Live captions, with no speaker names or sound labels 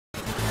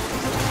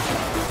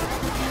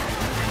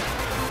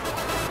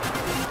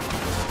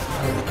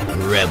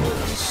Rebel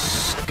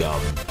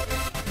scum.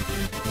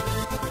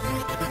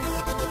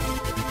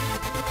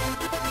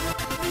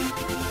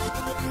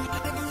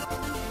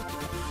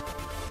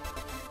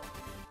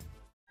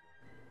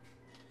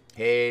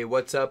 Hey,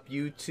 what's up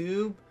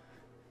YouTube?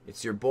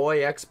 It's your boy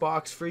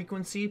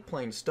Xboxfreakquency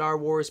playing Star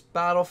Wars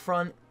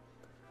Battlefront,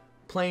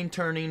 playing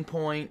Turning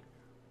Point,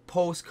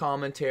 post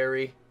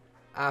commentary,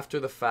 after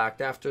the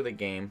fact, after the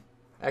game.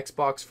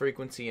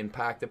 Xboxfreakquency and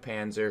Pack the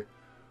Panzer.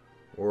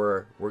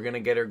 We're gonna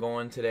get her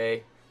going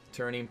today.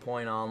 Turning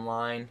Point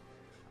online.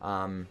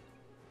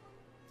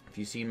 If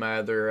you've seen my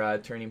other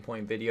Turning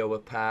Point video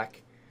with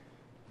Pack,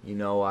 you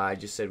know I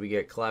just said we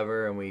get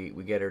clever and we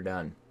get her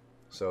done.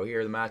 So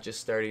here the match is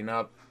starting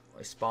up.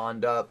 I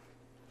spawned up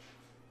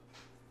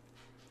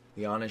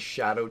the honest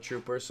shadow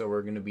trooper, so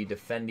we're going to be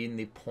defending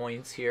the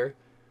points here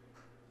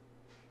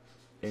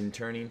in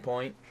Turning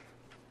Point.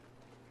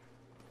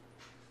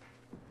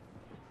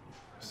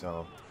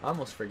 So I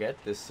almost forget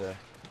this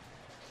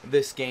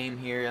this game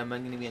here. I'm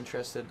going to be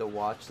interested to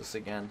watch this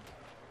again.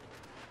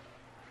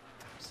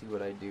 See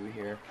what I do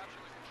here.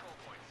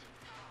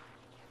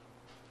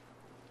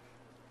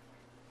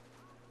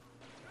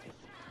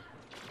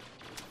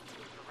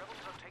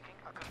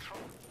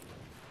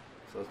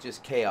 So it's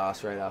just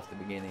chaos right off the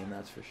beginning,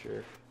 that's for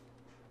sure.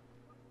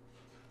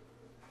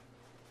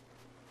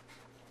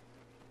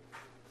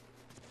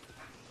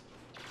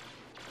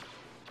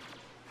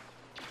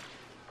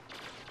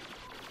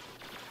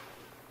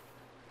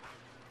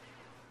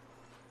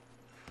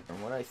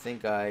 And what I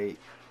think I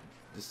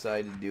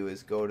decided to do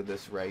is go to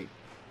this right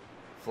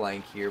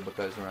flank here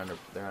because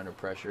they're under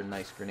pressure.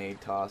 Nice grenade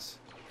toss.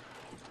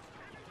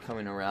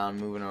 Coming around,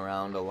 moving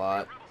around a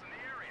lot.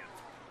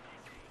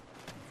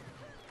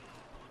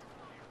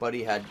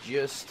 Buddy had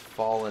just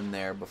fallen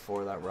there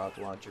before that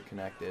rocket launcher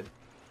connected.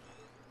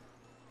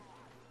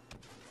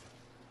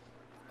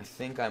 I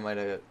think I might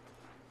have...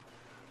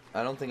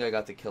 I don't think I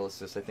got the kill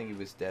assist. I think he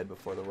was dead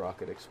before the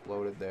rocket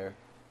exploded there.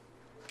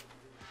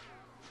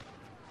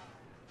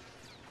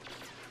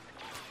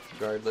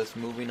 Regardless,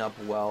 moving up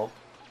well.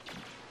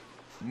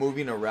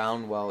 Moving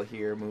around well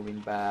here, moving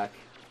back.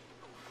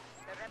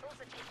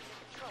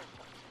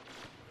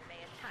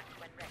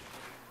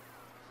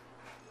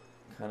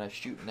 Kind of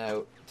shooting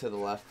out to the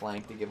left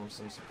flank to give him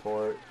some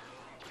support.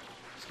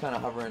 Just kind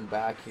of hovering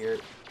back here,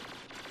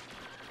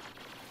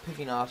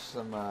 picking off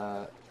some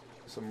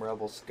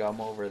rebel scum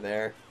over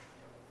there.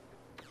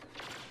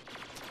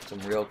 Some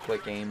real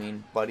quick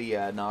aiming. Buddy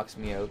knocks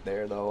me out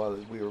there though.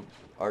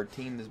 Our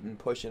team has been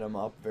pushing him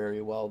up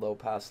very well though,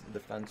 past the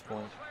defense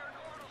point.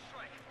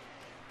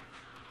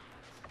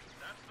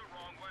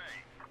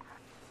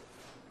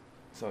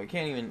 So you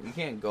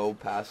can't go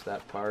past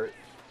that part.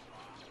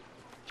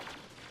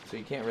 So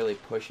you can't really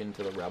push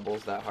into the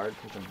rebels that hard,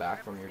 push them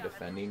back from your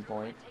defending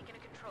point.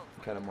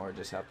 You kind of more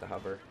just have to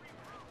hover.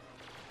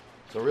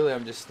 So really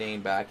I'm just staying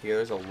back here.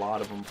 There's a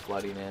lot of them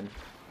flooding in.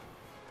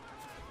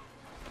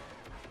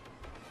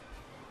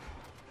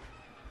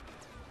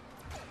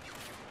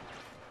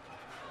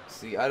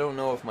 See, I don't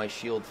know if my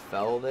shield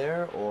fell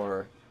there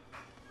or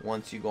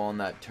once you go on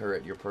that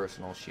turret your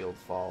personal shield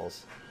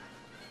falls.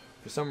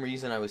 For some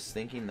reason I was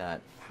thinking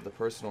that the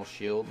personal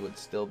shield would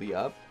still be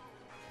up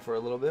for a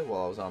little bit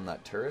while I was on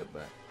that turret,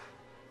 but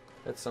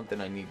that's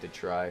something I need to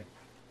try.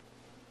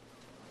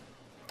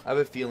 I have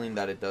a feeling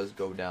that it does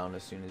go down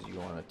as soon as you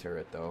go on a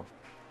turret though.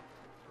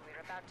 We're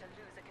about to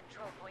lose a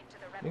control point to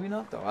the rebels. Maybe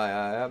not though. I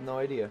have no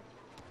idea.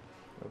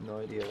 I have no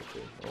idea.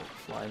 Okay. Oh,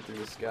 flying through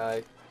the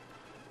sky.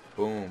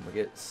 Boom. I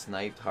get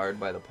sniped hard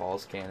by the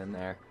pulse cannon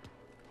there.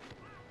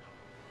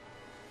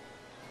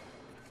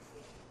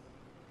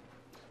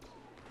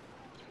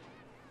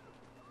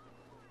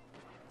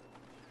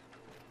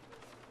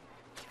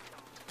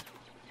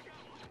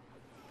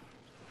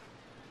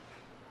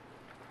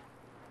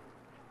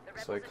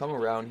 So I come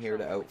around here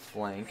to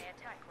outflank.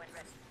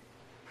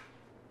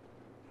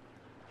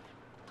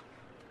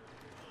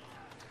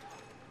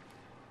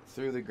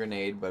 Threw the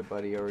grenade, but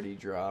Buddy already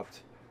dropped.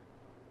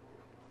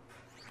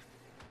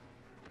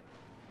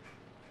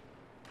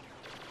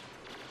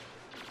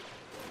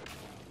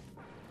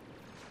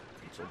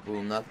 So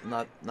boom,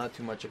 not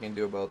too much I can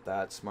do about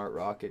that. Smart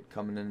rocket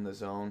coming in the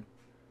zone.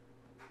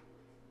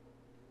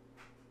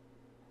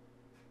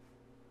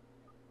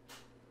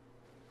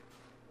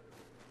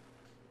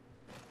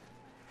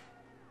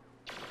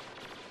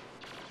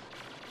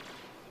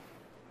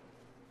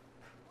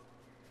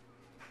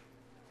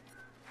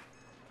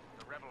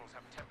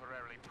 Have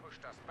temporarily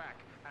pushed us back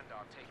and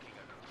are taking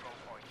a control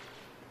point.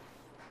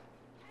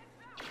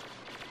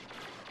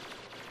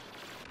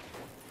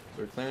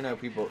 So we're clearing out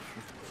people.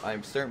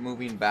 I'm start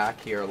moving back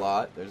here a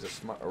lot. There's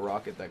a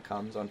rocket that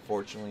comes.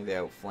 Unfortunately, they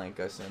outflank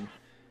us, and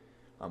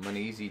I'm an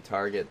easy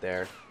target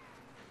there.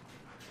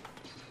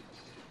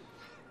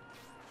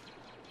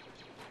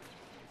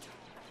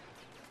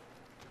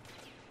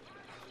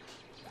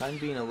 Kind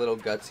of being a little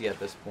gutsy at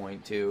this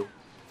point too.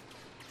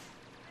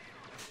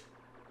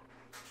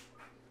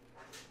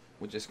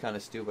 Which is kind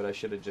of stupid. I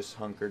should have just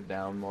hunkered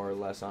down more or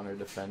less on her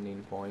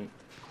defending point.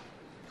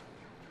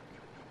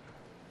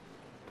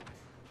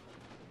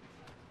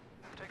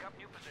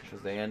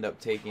 because they end up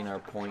taking our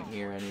point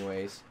here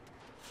anyways.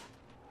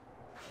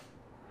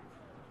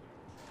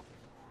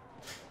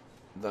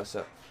 Thus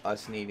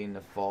us needing to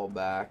fall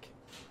back.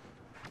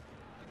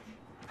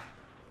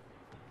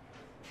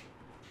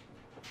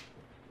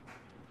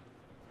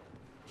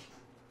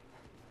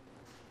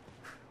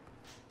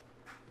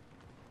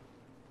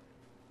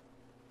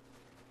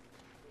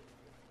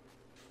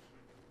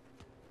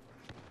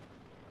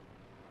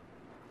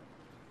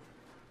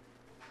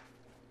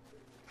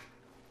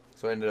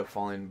 So I ended up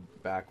falling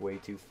back way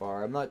too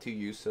far. I'm not too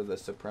used to the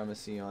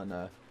supremacy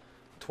on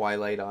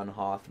Twilight on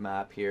Hoth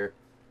map here.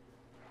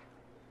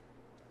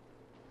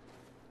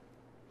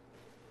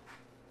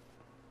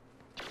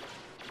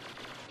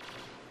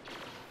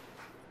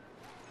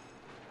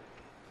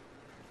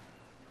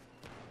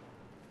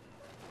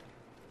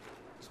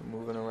 So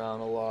moving around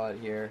a lot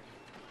here.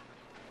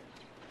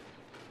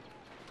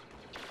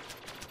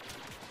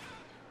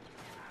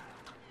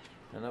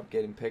 End up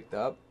getting picked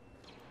up.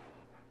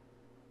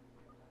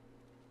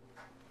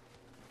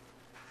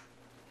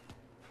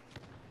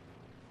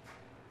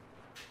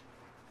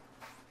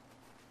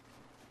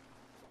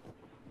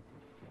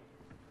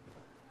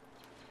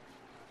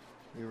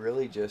 We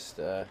really just,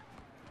 I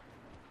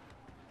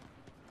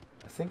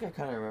think I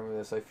kind of remember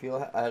this. I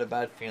had a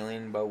bad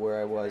feeling about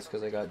where I was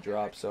because I got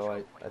dropped, so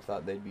I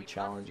thought they'd be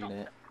challenging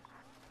it.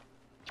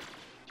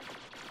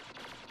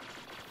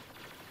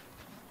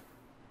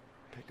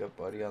 Pick up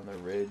buddy on the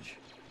ridge.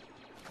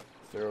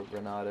 Throw a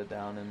granada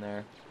down in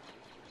there.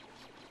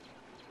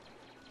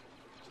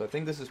 So I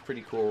think this is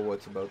pretty cool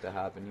what's about to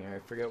happen here.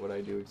 I forget what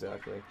I do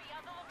exactly.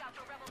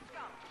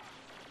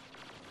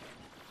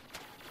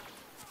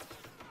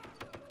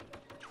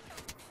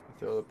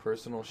 Throw the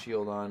personal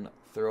shield on,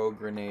 throw a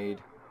grenade,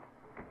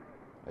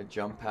 a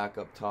jump pack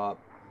up top,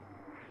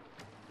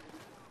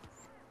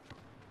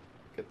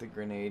 get the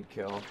grenade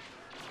kill,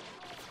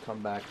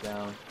 come back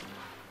down,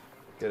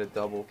 get a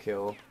double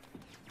kill.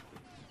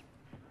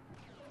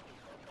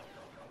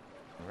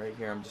 Right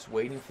here, I'm just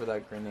waiting for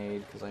that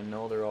grenade because I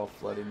know they're all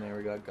flooding there.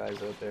 We got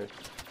guys out there.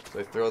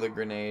 So I throw the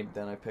grenade,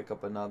 then I pick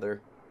up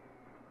another.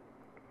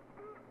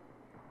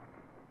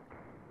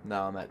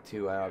 Now I'm at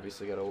 2. I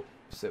obviously got to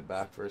sit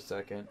back for a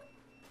second.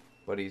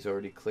 But he's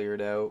already cleared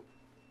out.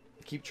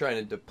 I keep trying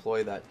to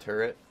deploy that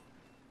turret.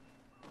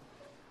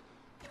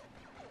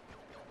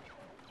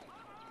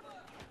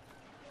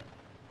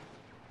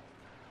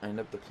 I end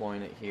up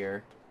deploying it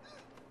here.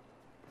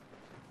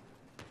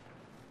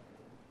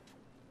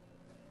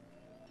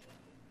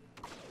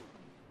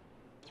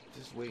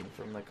 Just waiting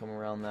for him to come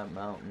around that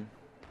mountain.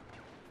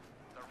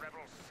 The rebel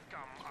scum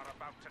are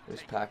about to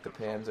Just pack the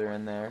Panzer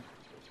in there.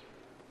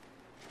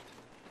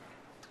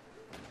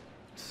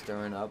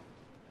 Stirring up.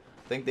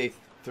 I think they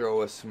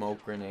throw a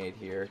smoke grenade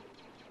here.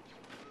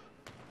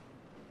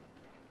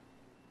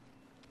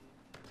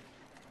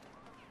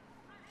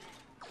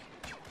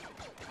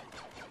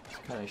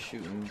 Just kind of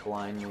shooting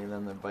blindly,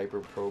 then the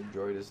Viper probe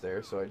droid is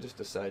there, so I just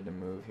decided to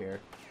move here.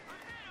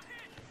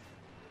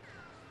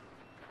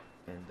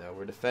 And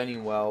we're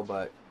defending well,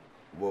 but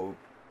we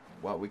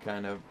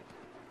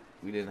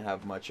didn't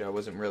have much. I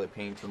wasn't really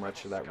paying too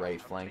much to that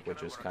right flank,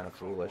 which is kind of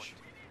foolish.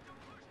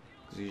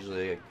 Because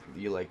usually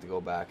you like to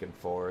go back and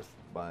forth,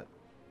 but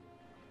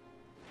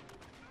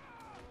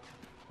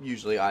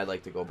usually I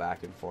like to go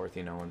back and forth,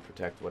 you know, and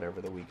protect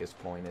whatever the weakest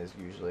point is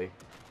usually.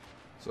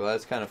 So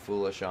that's kind of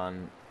foolish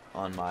on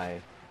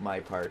my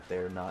part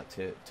there, not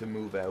to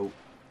move out.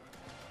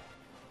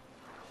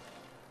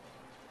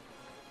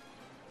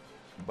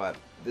 But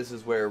this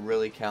is where it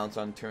really counts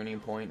on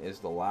turning point, is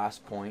the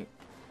last point.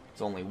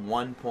 It's only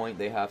 1 point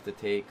they have to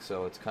take,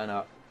 so it's kind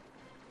of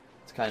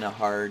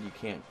hard. You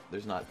can't,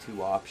 there's not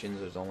 2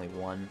 options, there's only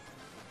 1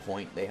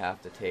 point they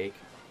have to take.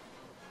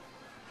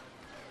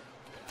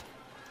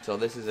 So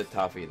this is a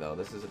toughie though.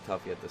 This is a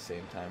toughie at the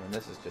same time, and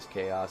this is just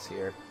chaos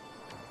here.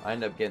 I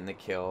end up getting the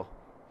kill.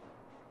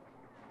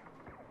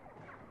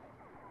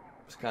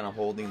 Just kind of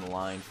holding the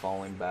line,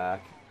 falling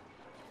back.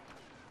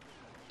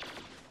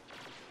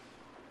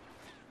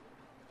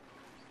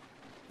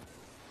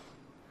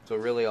 So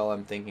really all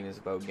I'm thinking is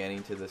about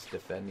getting to this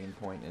defending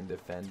point and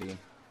defending.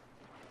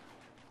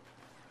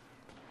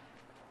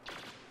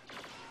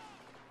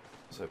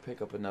 So I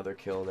pick up another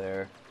kill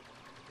there.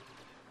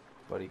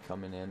 Buddy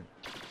coming in.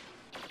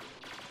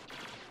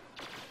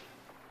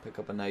 Pick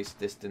up a nice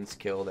distance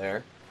kill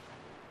there.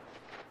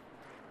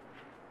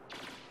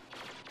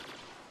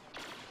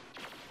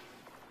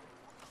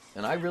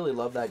 And I really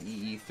love that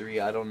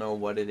EE3. I don't know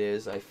what it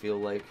is. I feel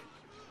like,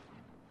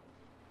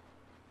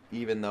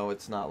 even though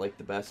it's not like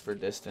the best for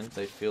distance,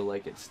 I feel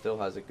like it still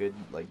has a good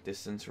like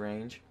distance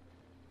range.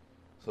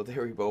 So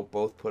there we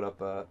both put up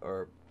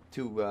or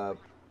 2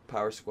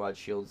 power squad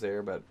shields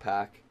there, but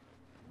Pack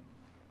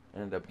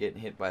ended up getting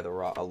hit by a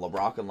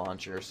rocket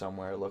launcher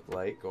somewhere, it looked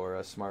like, or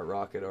a smart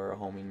rocket or a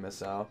homing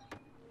missile.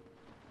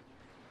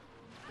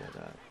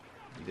 But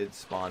he did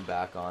spawn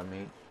back on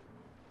me.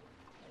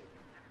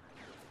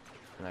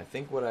 And I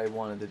think what I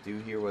wanted to do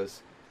here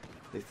was,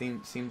 they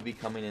seemed to be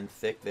coming in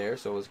thick there,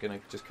 so I was going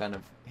to just kind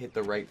of hit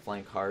the right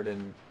flank hard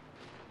and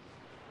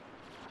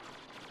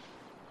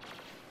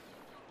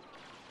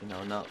You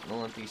know,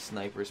 don't let these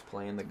snipers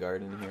play in the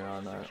garden here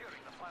on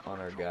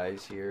our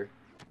guys here.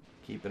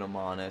 Keeping them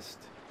honest,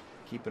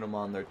 keeping them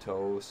on their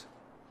toes.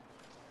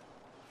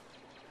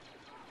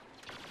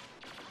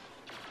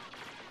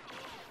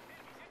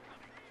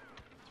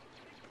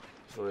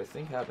 So what I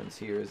think happens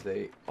here is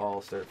they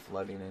all start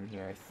flooding in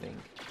here, I think.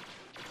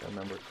 If I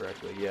remember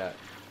correctly, yeah.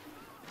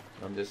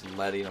 I'm just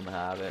letting them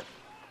have it.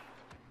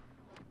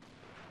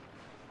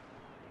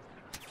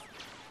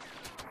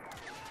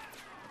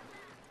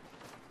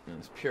 And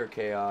it's pure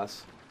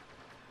chaos.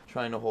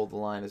 Trying to hold the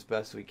line as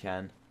best we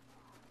can.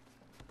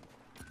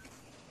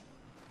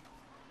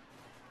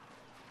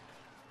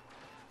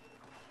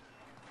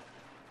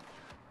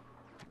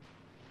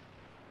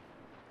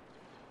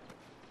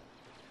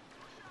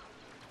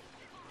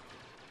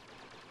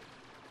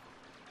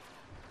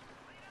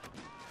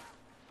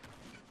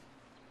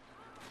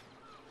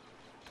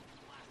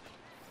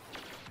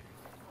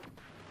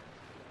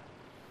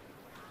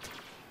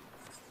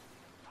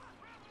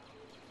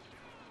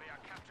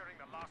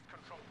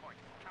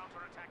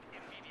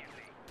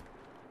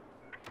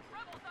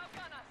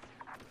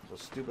 So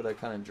stupid, I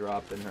kind of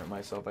dropped and hurt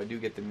myself. I do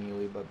get the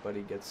melee, but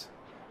Buddy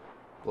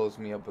blows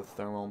me up with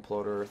thermal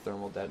imploder or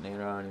thermal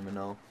detonator, I don't even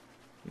know.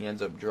 He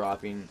ends up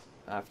dropping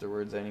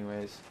afterwards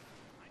anyways.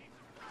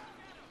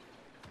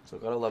 So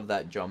gotta love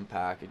that jump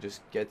pack, it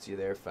just gets you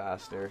there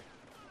faster.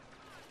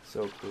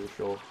 So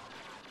crucial.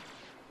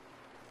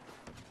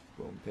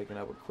 Boom, picking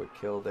up a quick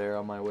kill there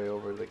on my way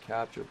over to the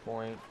capture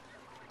point.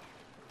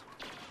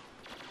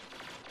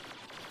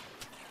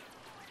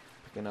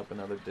 Picking up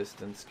another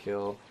distance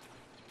kill.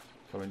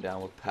 Coming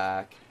down with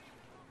pack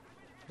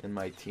in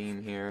my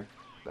team here.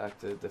 Back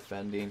to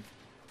defending.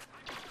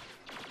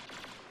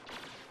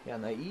 Yeah,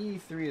 and the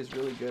EE3 is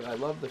really good. I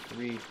love the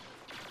three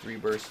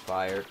burst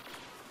fire.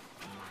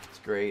 It's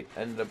great.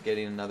 Ended up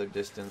getting another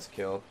distance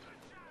kill.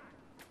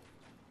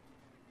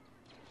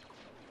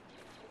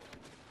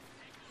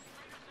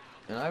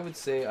 And I would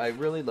say I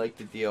really liked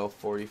the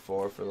DL44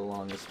 for the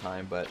longest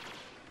time, but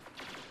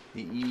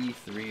the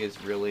EE3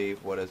 is really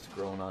what has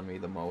grown on me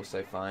the most,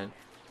 I find.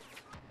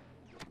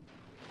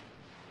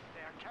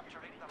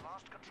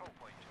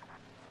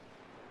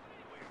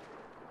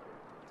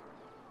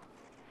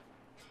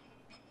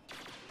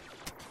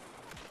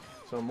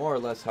 So more or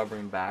less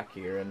hovering back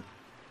here, and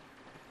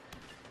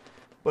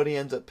Buddy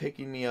ends up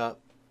picking me up.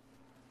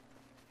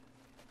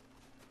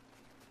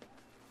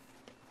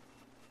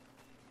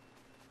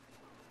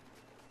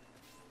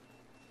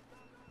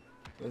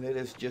 And it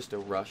is just a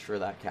rush for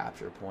that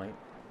capture point.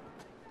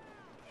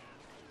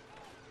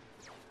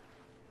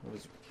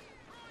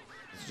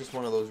 It's just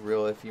one of those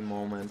real iffy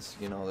moments,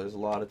 you know, there's a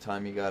lot of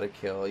time you gotta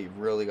kill. You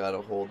really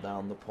gotta hold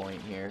down the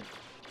point here.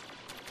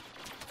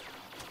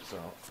 So,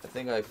 I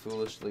think I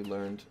foolishly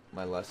learned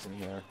my lesson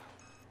here.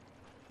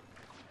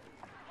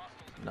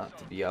 Not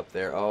to be up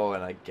there. Oh,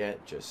 and I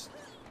get just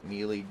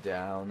melee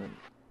down and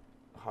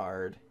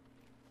hard.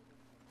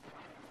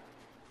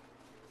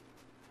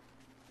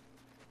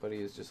 But he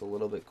is just a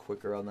little bit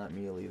quicker on that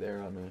melee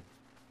there on me.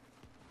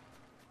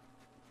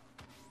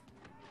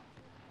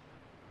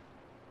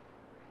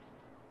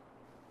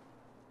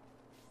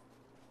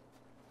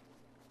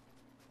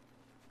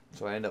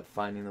 So I end up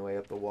finding the way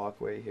up the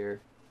walkway here.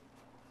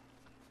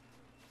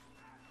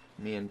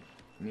 Me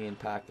and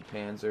Pack the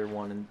Panzer,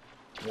 1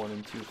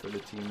 and 2 for the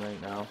team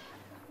right now.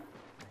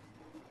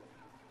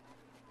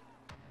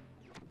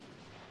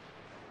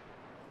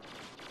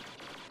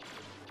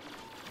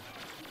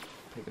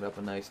 Picking up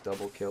a nice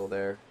double kill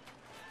there.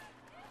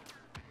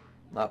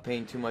 Not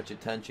paying too much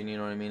attention, you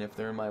know what I mean? If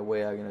they're in my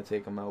way, I'm gonna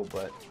take them out,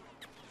 but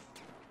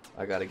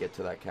I gotta get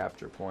to that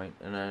capture point,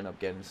 and I end up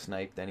getting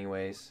sniped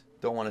anyways.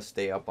 Don't want to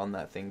stay up on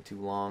that thing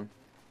too long.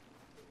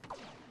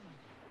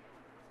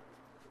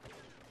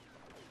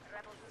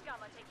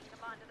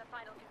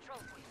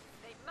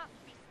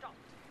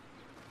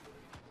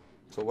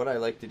 So what I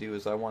like to do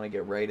is I want to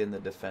get right in the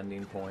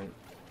defending point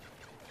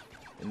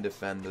and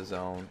defend the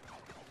zone.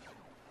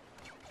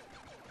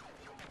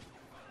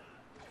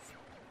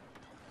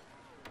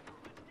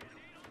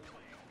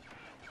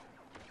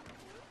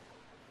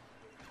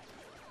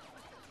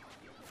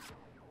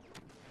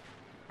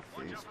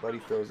 Buddy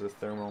throws a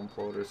thermal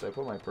imploder, so I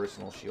put my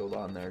personal shield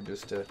on there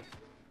just to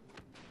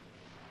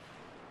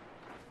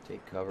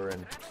take cover,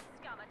 and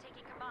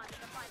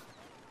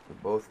we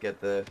both get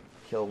the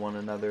kill one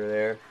another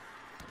there.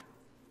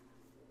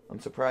 I'm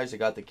surprised I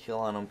got the kill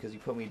on him because he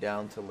put me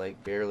down to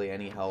like barely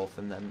any health,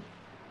 and then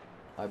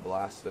I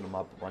blasted him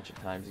up a bunch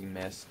of times. He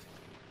missed,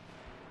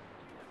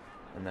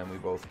 and then we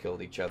both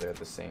killed each other at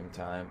the same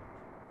time.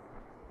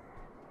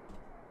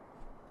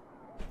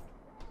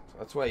 So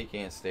that's why you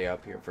can't stay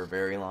up here for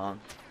very long,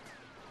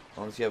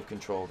 unless you have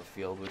control of the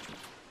field, which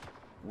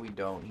we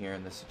don't here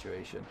in this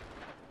situation.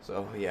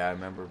 So yeah, I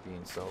remember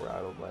being so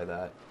rattled by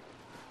that.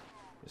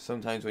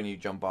 Sometimes when you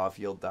jump off,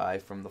 you'll die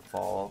from the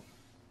fall.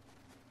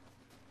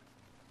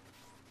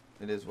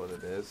 It is what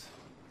it is.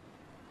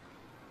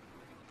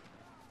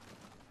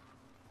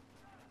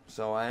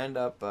 So I end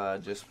up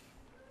just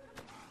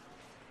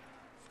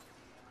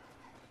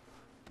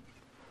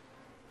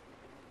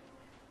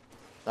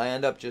I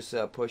end up just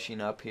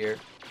pushing up here.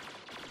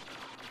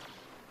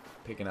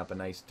 Picking up a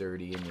nice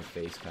dirty in your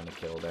face kind of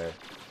kill there.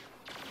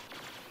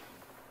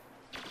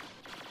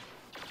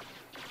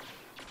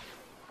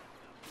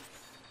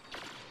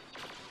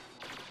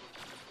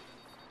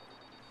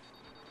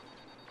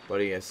 But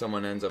yeah,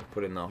 someone ends up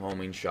putting the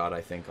homing shot, I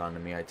think, onto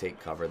me. I take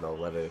cover, though,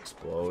 let it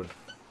explode.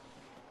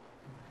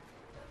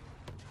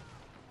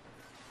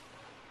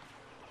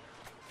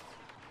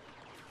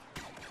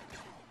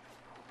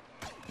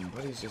 And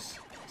Buddy's just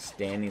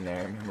standing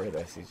there. Remember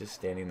this, he's just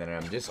standing there.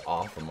 I'm just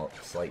off him a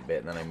slight bit,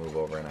 and then I move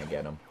over and I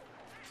get him.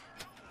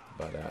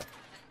 But,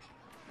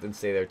 didn't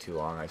stay there too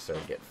long. I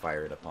started getting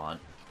fired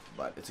upon.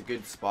 But it's a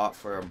good spot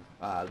for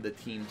the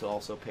team to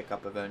also pick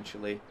up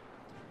eventually.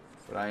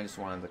 But I just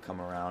wanted to come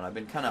around. I've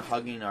been kind of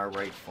hugging our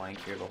right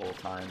flank here the whole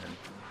time and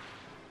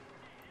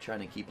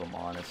trying to keep them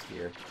honest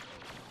here.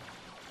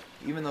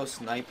 Even though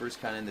Sniper's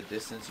kind of in the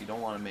distance, you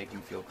don't want to make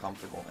them feel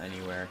comfortable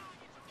anywhere.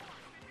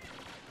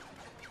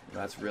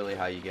 That's really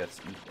how you get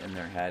in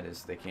their head,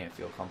 is they can't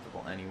feel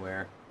comfortable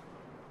anywhere.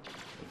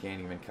 They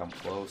can't even come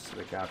close to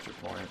the capture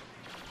point.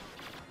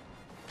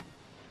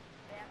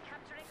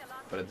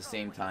 But at the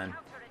same time,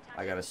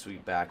 I got to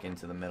sweep back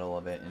into the middle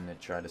of it and to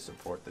try to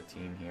support the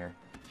team here.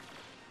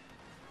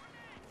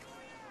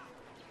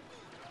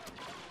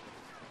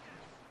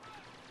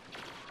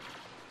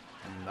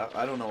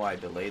 I don't know why I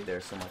delayed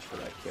there so much for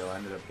that kill. I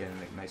ended up getting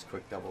a nice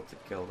quick double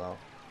kill though.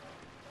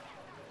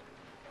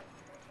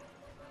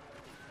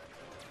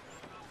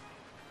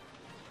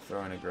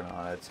 Throwing a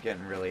grenade. It's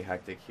getting really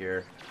hectic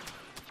here.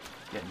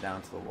 Getting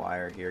down to the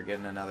wire here.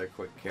 Getting another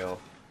quick kill.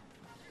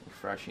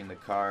 Refreshing the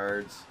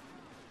cards.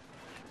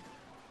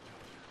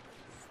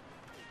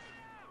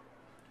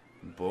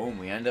 Boom.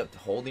 We end up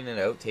holding it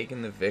out,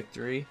 taking the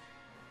victory.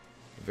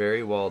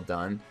 Very well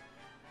done.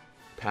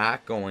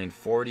 Pack going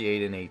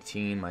 48 and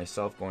 18,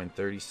 myself going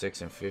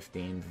 36 and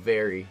 15.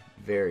 Very,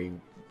 very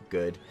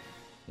good.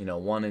 You know,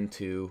 1 and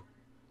 2,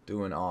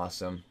 doing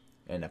awesome.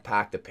 And a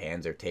Pack the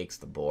Panzer takes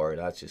the board.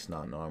 That's just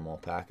not normal.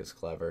 Pack is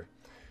clever.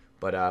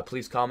 But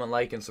please comment,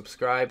 like, and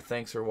subscribe.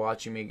 Thanks for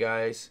watching me,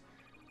 guys.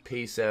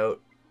 Peace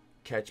out.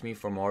 Catch me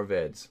for more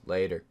vids.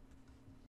 Later.